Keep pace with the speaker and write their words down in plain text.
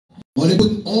Or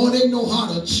they know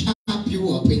how to chop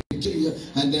you up and kill you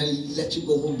and then let you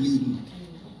go home bleeding.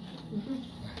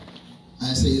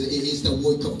 I say it's the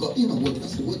work of God. You know what?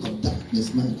 That's the work of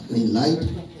darkness, man. That ain't light.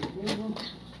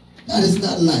 That is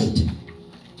not light.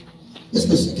 Let's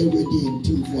go 2 Corinthians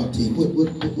 2:14.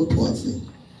 What Paul say?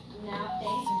 Now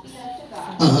thanks be unto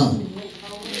God. Which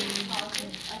always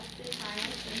causes us to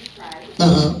triumph in Christ.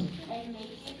 And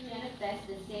maketh manifest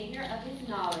the Savior of his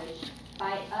knowledge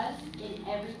by us in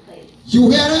every place. You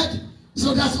hear that?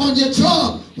 So that's on your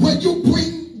job. When you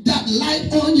bring that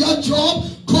light on your job,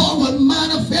 God will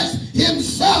manifest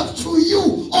himself through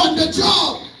you on the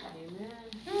job.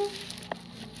 Amen.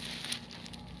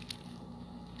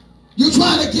 You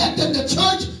trying to get them to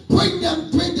church? Bring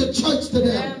the church to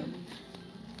them.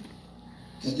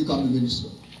 Can you come to minister?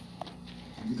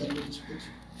 Can you come to the church?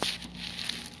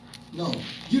 No,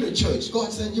 you the church.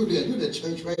 God sent you there. You the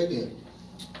church right there.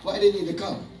 Why they need to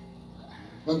come?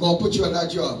 When God put you on that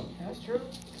job. That's true.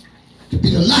 To be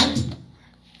the light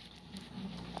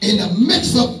in the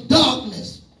midst of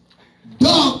darkness.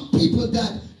 Dark people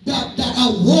that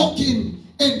are walking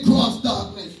in gross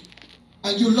darkness.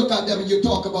 And you look at them and you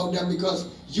talk about them because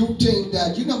you think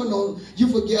that you never know. You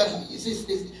forget.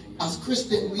 As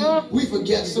Christians, we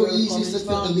forget so easy, Sister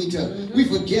Alita. We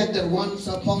forget that once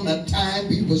upon a time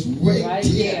we was right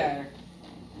there.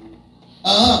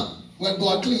 When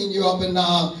God clean you up and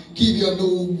give you a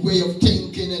new way of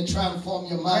thinking and transform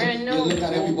your mind, you look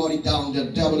at everybody down. The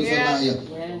devil is a liar.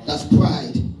 Yes. That's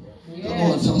pride. Yes. Come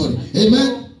on, somebody.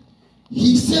 Amen.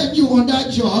 He sent you on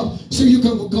that job so you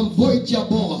can convert your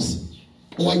boss.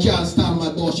 Oh, I can't stand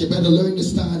my boss. You better learn to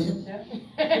stand him.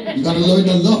 You got to learn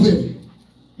to love him.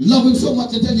 Love him so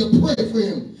much until you pray for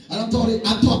him. And I'm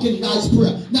talking nice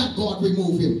prayer. Not God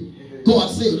remove him. God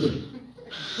save him.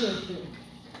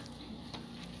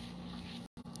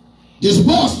 This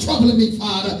boss troubling me,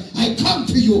 Father. I come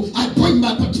to you. I bring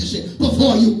my petition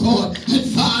before you, God. And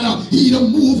Father, either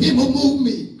move him or move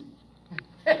me.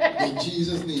 In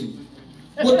Jesus' name.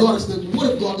 What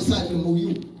if God decided to move you?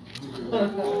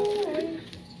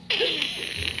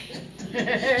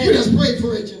 You just pray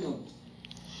for it, you know.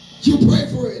 You pray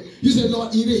for it. You say,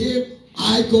 Lord, either him,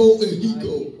 I go, and he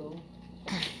go.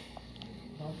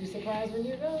 Don't be surprised when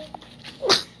you go.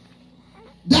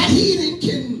 That heathen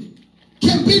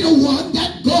can be the one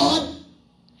that God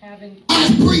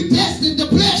has predestined to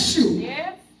bless you.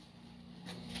 Yes.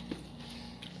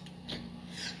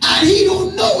 And he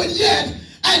don't know it yet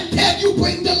until you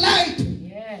bring the light.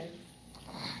 Yes.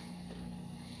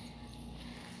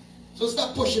 So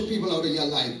stop pushing people out of your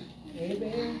life.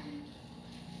 Amen.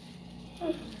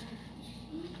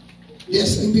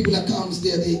 There's some people that comes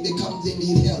there, they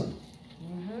need help.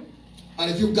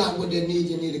 And if you got what they need,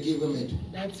 you need to give them it.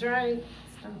 That's right.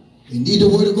 They need the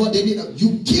word of God, they need it.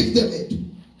 You give them it.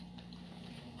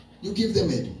 You give them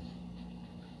it.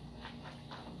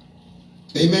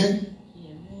 Amen?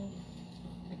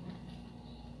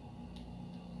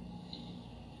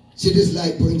 See, this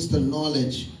light brings the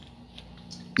knowledge.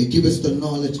 It gives us the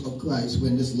knowledge of Christ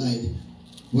when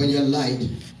your light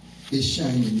is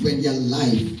shining, when your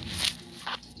life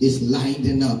is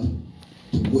lining up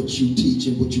to what you teach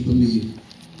and what you believe.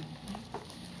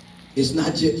 It's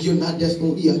not just, you're not just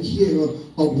only a hearer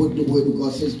of what the word of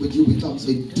God says, but you become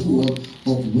a doer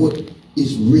of what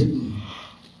is written.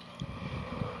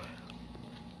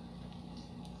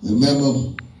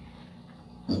 Remember,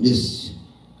 on this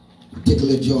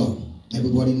particular job,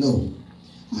 everybody know.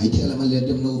 I tell them, I let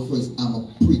them know first, I'm a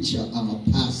preacher, I'm a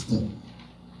pastor.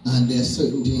 And there's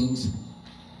certain things,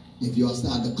 if you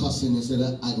start to cussing and say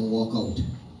that, I can walk out.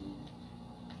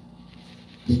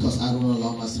 Because I don't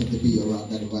allow myself to be around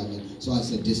that environment. So I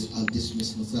said, I'll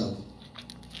dismiss myself.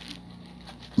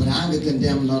 But I ain't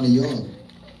condemn none of y'all.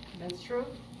 That's true.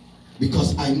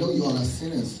 Because I know y'all are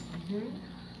sinners.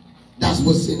 That's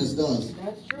what sinners does.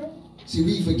 That's true. See,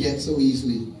 we forget so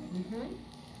easily.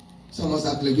 Some of us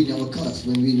act like we never cuss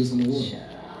when we listen to the word.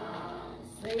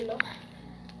 Say no.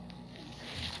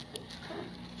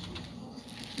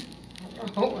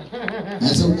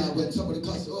 And so now when somebody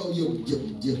cusses, oh, you're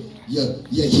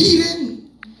heathen,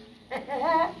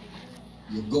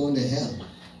 you're going to hell.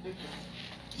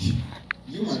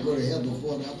 You might go to hell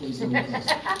before that place somebody cuss.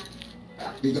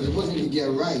 Because it wasn't even get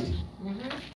right.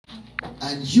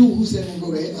 And you who said don't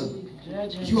go to hell,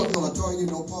 you have no authority,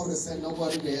 no power to send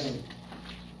nobody to hell.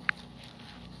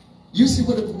 You see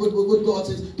what God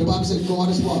says? The Bible says God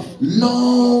is what?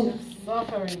 Long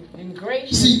suffering and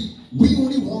gracious. See, we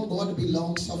only want God to be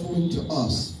long suffering to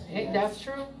us. That's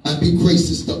true. And be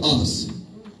gracious to us.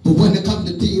 But when they come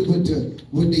to deal with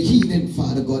the heathen,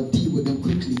 Father God, deal with them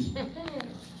quickly.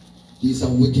 These are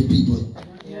wicked people.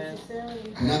 Yes.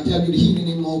 necessarily. And I tell you, the heathen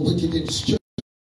ain't more wicked than the